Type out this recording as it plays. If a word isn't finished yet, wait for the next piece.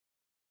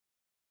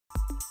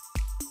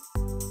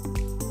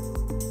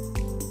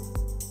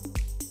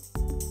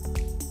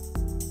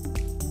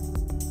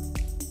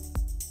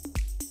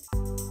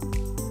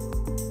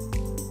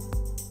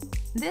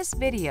This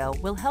video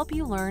will help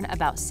you learn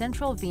about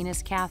central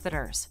venous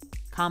catheters,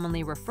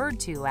 commonly referred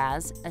to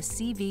as a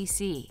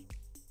CVC.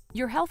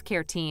 Your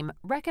healthcare team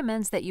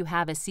recommends that you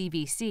have a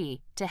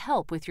CVC to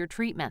help with your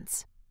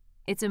treatments.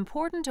 It's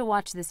important to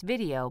watch this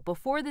video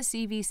before the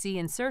CVC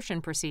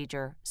insertion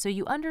procedure so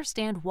you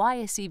understand why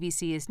a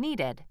CVC is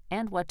needed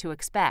and what to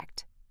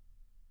expect.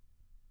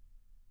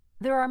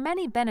 There are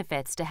many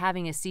benefits to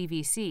having a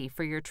CVC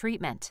for your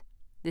treatment.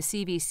 The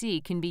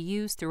CVC can be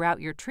used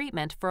throughout your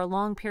treatment for a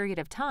long period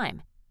of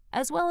time,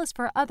 as well as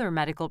for other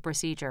medical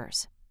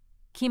procedures.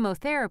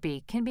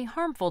 Chemotherapy can be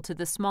harmful to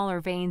the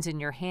smaller veins in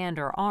your hand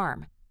or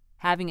arm.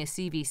 Having a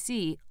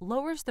CVC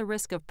lowers the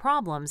risk of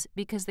problems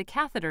because the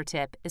catheter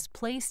tip is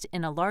placed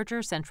in a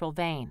larger central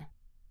vein.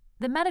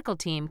 The medical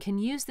team can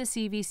use the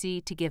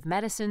CVC to give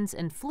medicines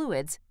and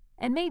fluids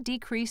and may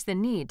decrease the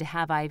need to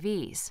have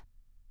IVs.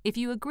 If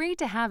you agree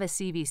to have a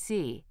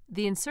CVC,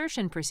 the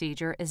insertion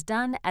procedure is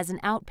done as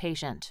an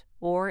outpatient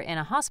or in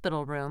a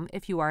hospital room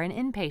if you are an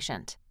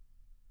inpatient.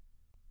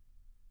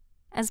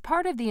 As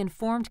part of the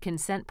informed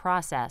consent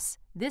process,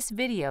 this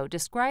video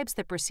describes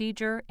the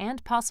procedure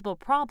and possible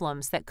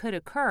problems that could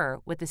occur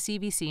with the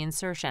CVC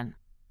insertion.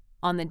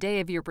 On the day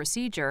of your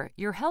procedure,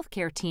 your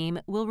healthcare team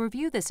will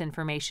review this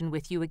information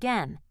with you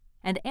again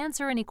and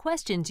answer any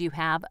questions you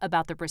have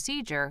about the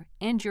procedure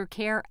and your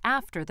care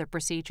after the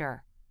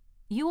procedure.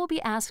 You will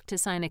be asked to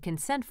sign a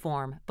consent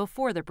form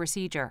before the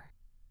procedure.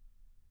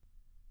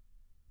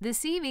 The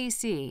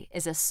CVC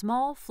is a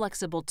small,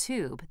 flexible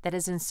tube that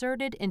is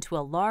inserted into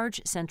a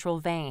large central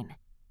vein.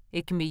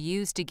 It can be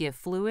used to give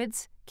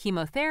fluids,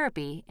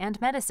 chemotherapy,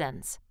 and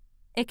medicines.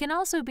 It can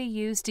also be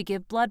used to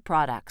give blood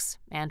products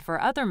and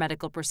for other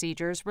medical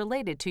procedures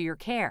related to your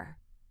care.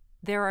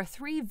 There are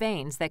 3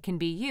 veins that can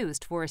be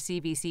used for a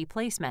CVC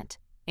placement,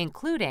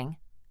 including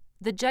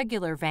the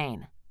jugular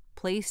vein,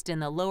 placed in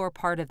the lower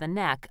part of the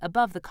neck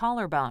above the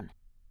collarbone,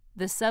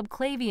 the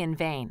subclavian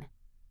vein,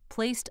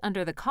 placed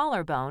under the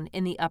collarbone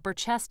in the upper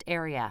chest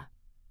area,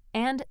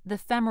 and the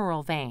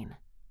femoral vein,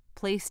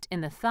 placed in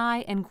the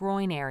thigh and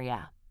groin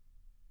area.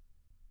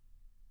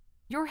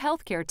 Your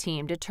healthcare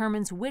team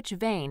determines which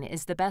vein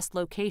is the best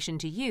location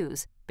to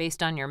use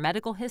based on your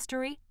medical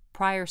history,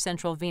 prior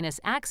central venous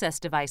access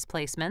device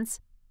placements,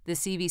 the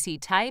CVC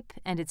type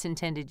and its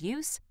intended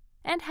use,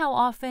 and how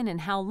often and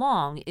how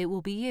long it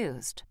will be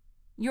used.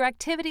 Your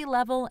activity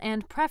level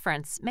and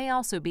preference may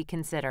also be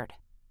considered.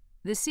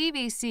 The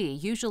CVC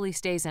usually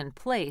stays in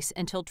place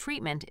until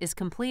treatment is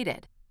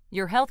completed.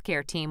 Your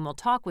healthcare team will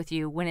talk with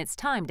you when it's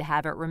time to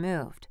have it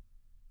removed.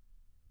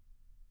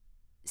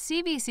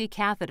 CVC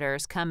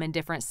catheters come in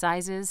different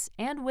sizes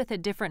and with a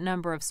different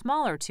number of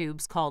smaller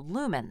tubes called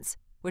lumens,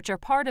 which are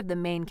part of the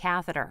main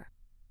catheter.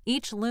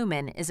 Each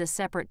lumen is a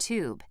separate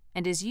tube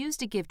and is used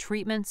to give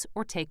treatments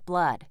or take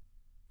blood.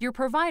 Your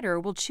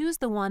provider will choose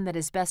the one that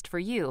is best for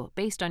you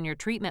based on your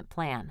treatment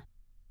plan.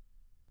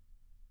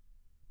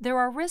 There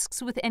are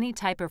risks with any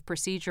type of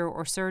procedure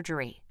or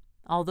surgery.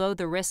 Although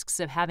the risks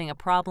of having a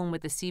problem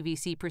with the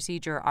CVC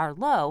procedure are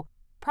low,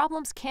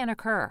 problems can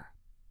occur.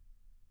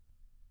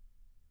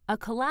 A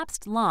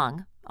collapsed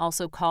lung,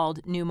 also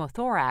called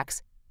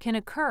pneumothorax, can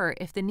occur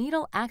if the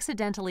needle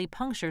accidentally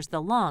punctures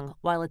the lung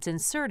while it's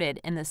inserted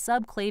in the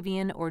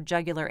subclavian or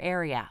jugular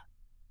area.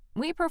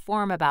 We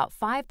perform about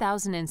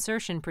 5,000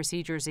 insertion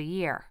procedures a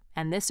year,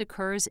 and this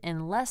occurs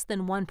in less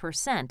than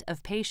 1%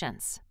 of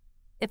patients.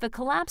 If a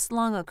collapsed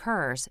lung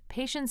occurs,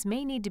 patients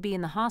may need to be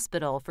in the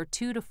hospital for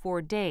 2 to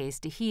 4 days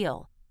to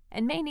heal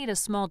and may need a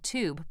small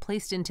tube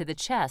placed into the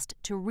chest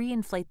to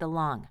reinflate the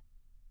lung.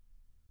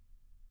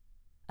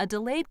 A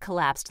delayed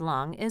collapsed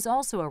lung is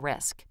also a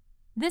risk.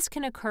 This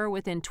can occur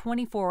within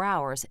 24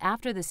 hours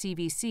after the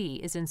CVC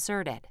is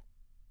inserted.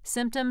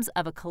 Symptoms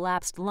of a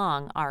collapsed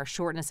lung are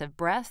shortness of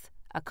breath,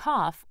 a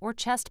cough, or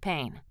chest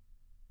pain.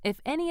 If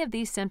any of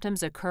these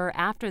symptoms occur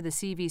after the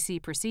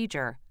CVC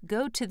procedure,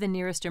 go to the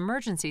nearest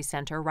emergency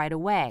center right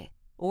away,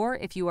 or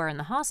if you are in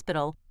the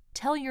hospital,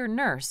 tell your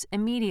nurse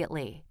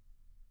immediately.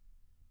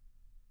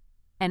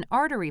 An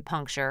artery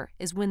puncture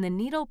is when the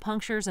needle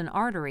punctures an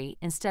artery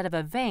instead of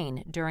a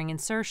vein during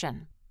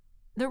insertion.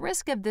 The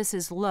risk of this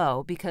is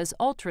low because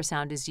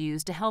ultrasound is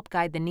used to help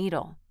guide the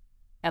needle.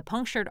 A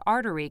punctured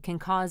artery can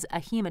cause a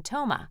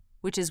hematoma,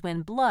 which is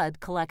when blood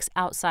collects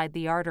outside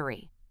the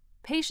artery.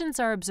 Patients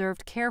are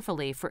observed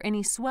carefully for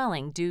any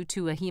swelling due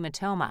to a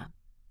hematoma.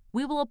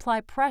 We will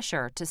apply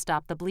pressure to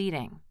stop the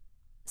bleeding.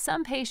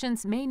 Some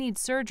patients may need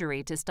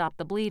surgery to stop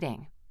the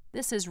bleeding.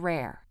 This is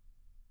rare.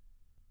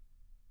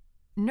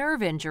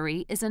 Nerve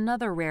injury is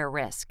another rare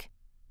risk.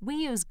 We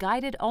use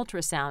guided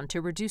ultrasound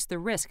to reduce the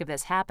risk of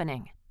this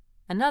happening.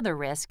 Another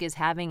risk is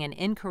having an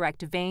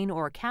incorrect vein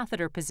or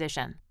catheter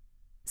position.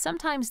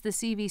 Sometimes the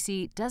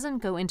CVC doesn't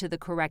go into the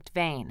correct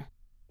vein.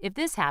 If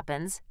this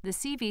happens, the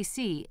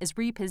CVC is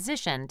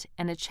repositioned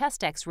and a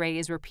chest X-ray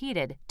is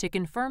repeated to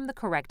confirm the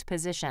correct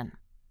position.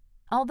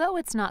 Although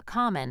it's not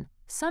common,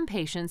 some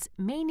patients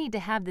may need to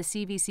have the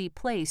CVC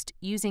placed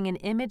using an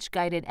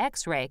image-guided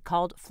X-ray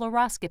called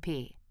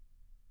fluoroscopy.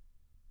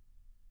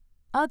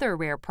 Other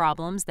rare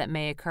problems that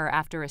may occur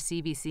after a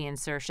CVC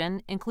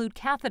insertion include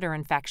catheter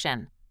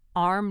infection,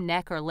 arm,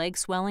 neck, or leg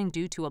swelling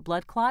due to a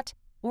blood clot,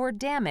 or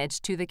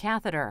damage to the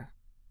catheter.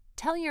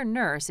 Tell your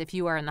nurse if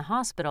you are in the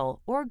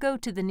hospital or go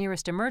to the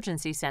nearest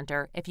emergency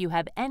center if you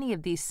have any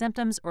of these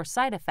symptoms or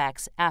side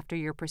effects after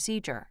your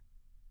procedure.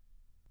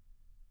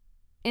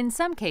 In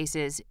some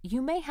cases,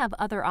 you may have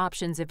other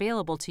options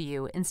available to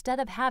you instead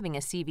of having a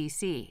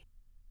CVC.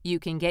 You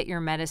can get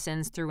your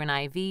medicines through an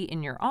IV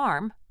in your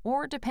arm,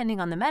 or depending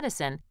on the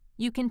medicine,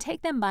 you can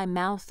take them by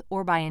mouth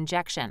or by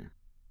injection.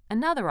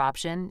 Another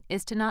option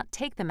is to not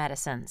take the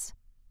medicines.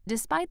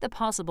 Despite the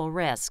possible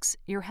risks,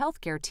 your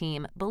healthcare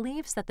team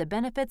believes that the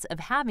benefits of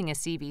having a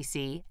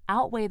CVC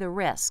outweigh the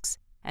risks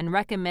and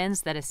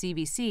recommends that a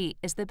CVC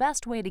is the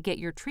best way to get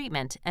your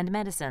treatment and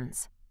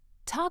medicines.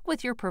 Talk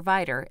with your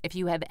provider if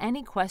you have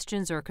any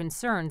questions or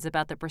concerns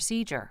about the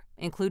procedure,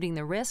 including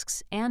the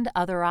risks and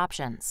other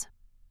options.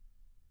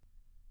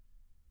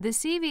 The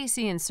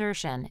CVC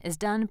insertion is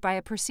done by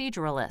a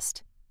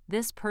proceduralist.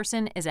 This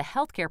person is a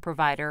healthcare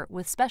provider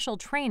with special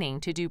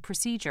training to do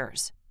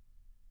procedures.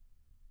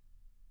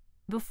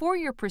 Before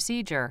your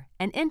procedure,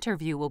 an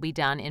interview will be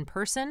done in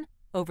person,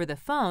 over the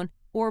phone,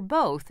 or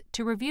both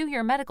to review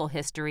your medical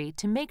history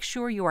to make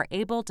sure you are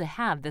able to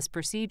have this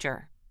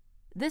procedure.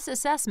 This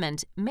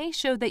assessment may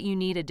show that you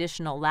need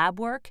additional lab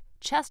work,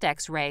 chest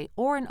X-ray,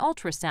 or an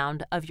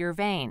ultrasound of your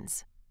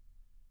veins.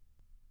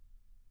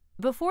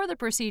 Before the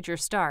procedure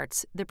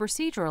starts, the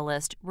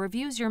proceduralist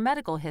reviews your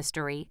medical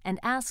history and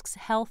asks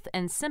health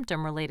and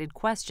symptom-related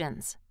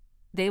questions.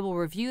 They will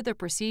review the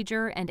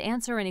procedure and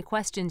answer any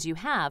questions you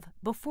have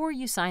before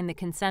you sign the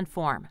consent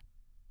form.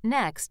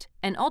 Next,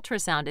 an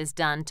ultrasound is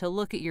done to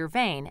look at your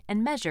vein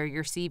and measure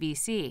your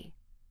CVC.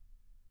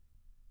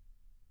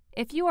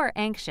 If you are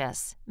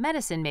anxious,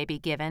 medicine may be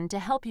given to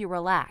help you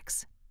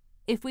relax.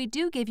 If we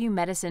do give you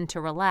medicine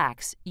to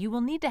relax, you will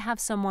need to have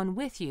someone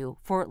with you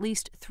for at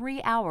least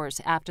 3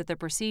 hours after the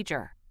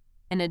procedure.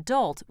 An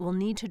adult will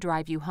need to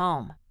drive you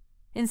home.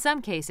 In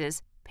some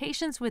cases,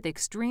 patients with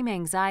extreme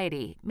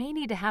anxiety may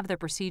need to have the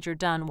procedure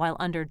done while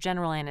under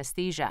general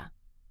anesthesia.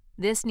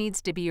 This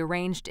needs to be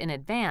arranged in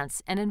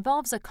advance and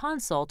involves a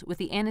consult with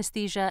the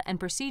anesthesia and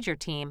procedure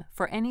team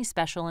for any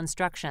special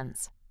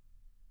instructions.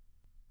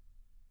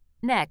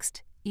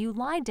 Next, you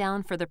lie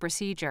down for the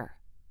procedure.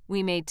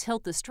 We may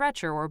tilt the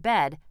stretcher or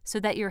bed so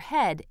that your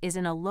head is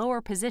in a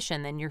lower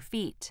position than your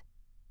feet.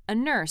 A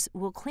nurse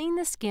will clean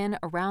the skin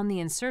around the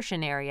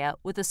insertion area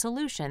with a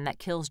solution that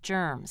kills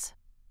germs.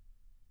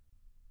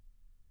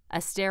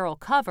 A sterile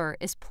cover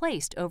is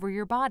placed over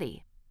your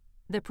body.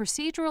 The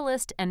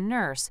proceduralist and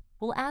nurse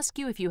will ask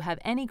you if you have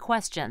any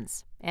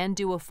questions and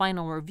do a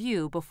final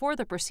review before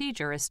the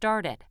procedure is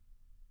started.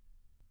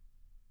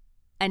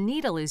 A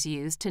needle is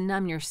used to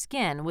numb your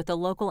skin with a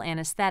local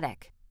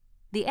anesthetic.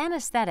 The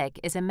anesthetic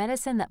is a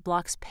medicine that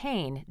blocks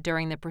pain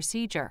during the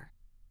procedure.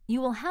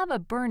 You will have a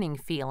burning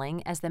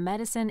feeling as the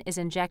medicine is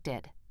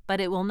injected,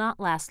 but it will not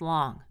last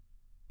long.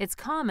 It's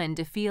common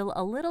to feel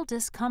a little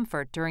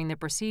discomfort during the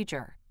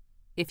procedure.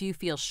 If you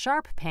feel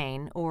sharp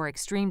pain or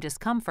extreme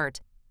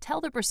discomfort, tell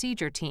the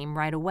procedure team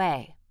right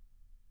away.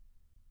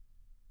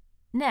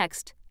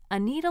 Next, a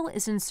needle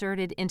is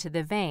inserted into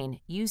the vein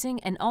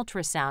using an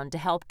ultrasound to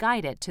help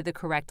guide it to the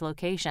correct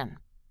location.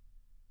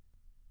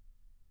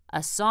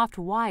 A soft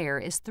wire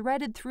is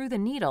threaded through the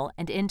needle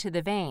and into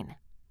the vein.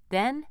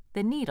 Then,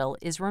 the needle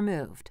is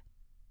removed.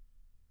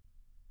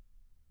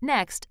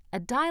 Next, a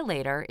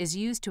dilator is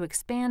used to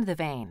expand the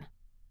vein.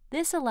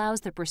 This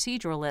allows the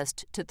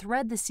proceduralist to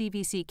thread the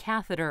CVC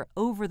catheter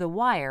over the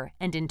wire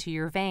and into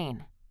your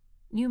vein.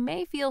 You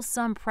may feel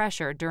some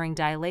pressure during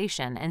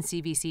dilation and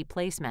CVC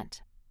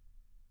placement.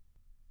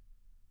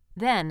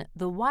 Then,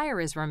 the wire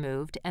is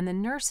removed and the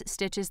nurse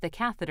stitches the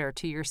catheter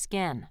to your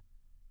skin.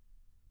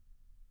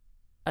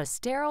 A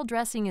sterile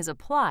dressing is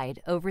applied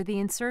over the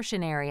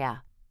insertion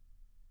area.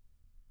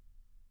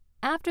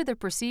 After the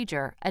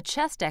procedure, a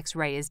chest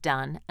X-ray is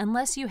done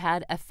unless you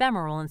had a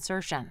femoral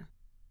insertion.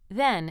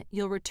 Then,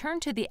 you'll return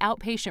to the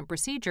outpatient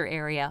procedure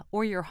area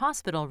or your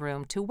hospital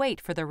room to wait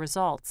for the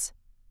results.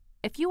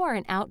 If you are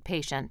an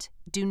outpatient,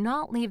 do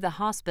not leave the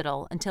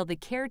hospital until the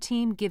care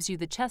team gives you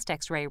the chest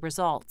X-ray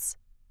results.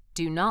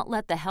 Do not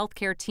let the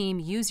healthcare team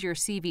use your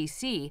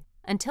CVC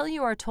until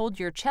you are told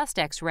your chest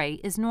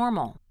X-ray is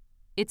normal.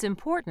 It's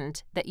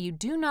important that you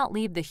do not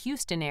leave the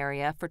Houston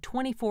area for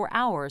 24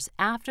 hours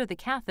after the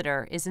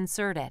catheter is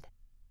inserted.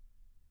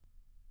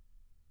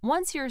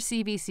 Once your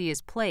CVC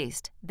is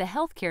placed, the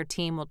healthcare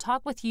team will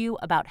talk with you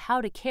about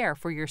how to care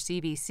for your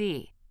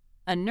CVC.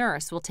 A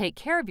nurse will take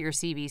care of your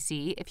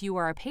CVC if you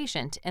are a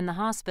patient in the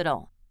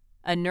hospital.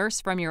 A nurse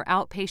from your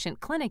outpatient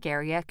clinic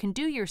area can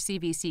do your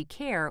CVC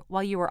care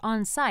while you are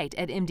on site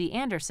at MD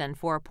Anderson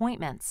for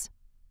appointments.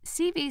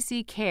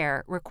 CVC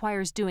care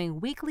requires doing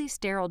weekly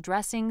sterile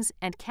dressings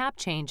and cap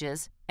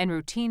changes and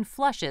routine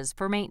flushes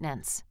for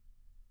maintenance.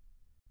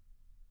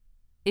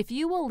 If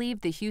you will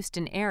leave the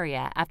Houston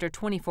area after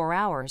 24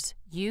 hours,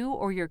 you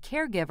or your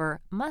caregiver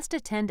must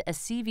attend a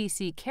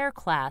CVC care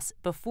class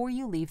before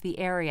you leave the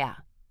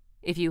area.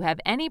 If you have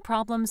any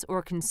problems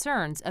or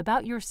concerns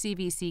about your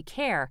CVC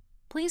care,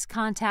 please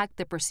contact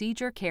the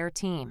Procedure Care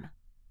team.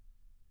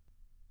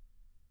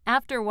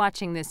 After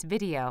watching this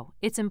video,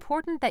 it's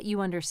important that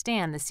you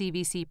understand the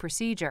CVC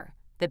procedure,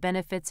 the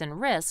benefits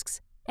and risks,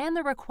 and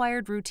the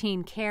required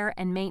routine care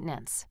and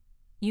maintenance.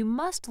 You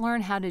must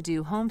learn how to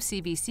do home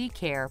CVC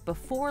care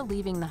before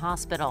leaving the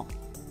hospital.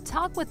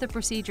 Talk with the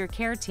Procedure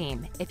Care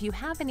team if you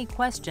have any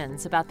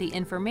questions about the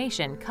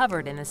information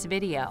covered in this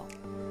video.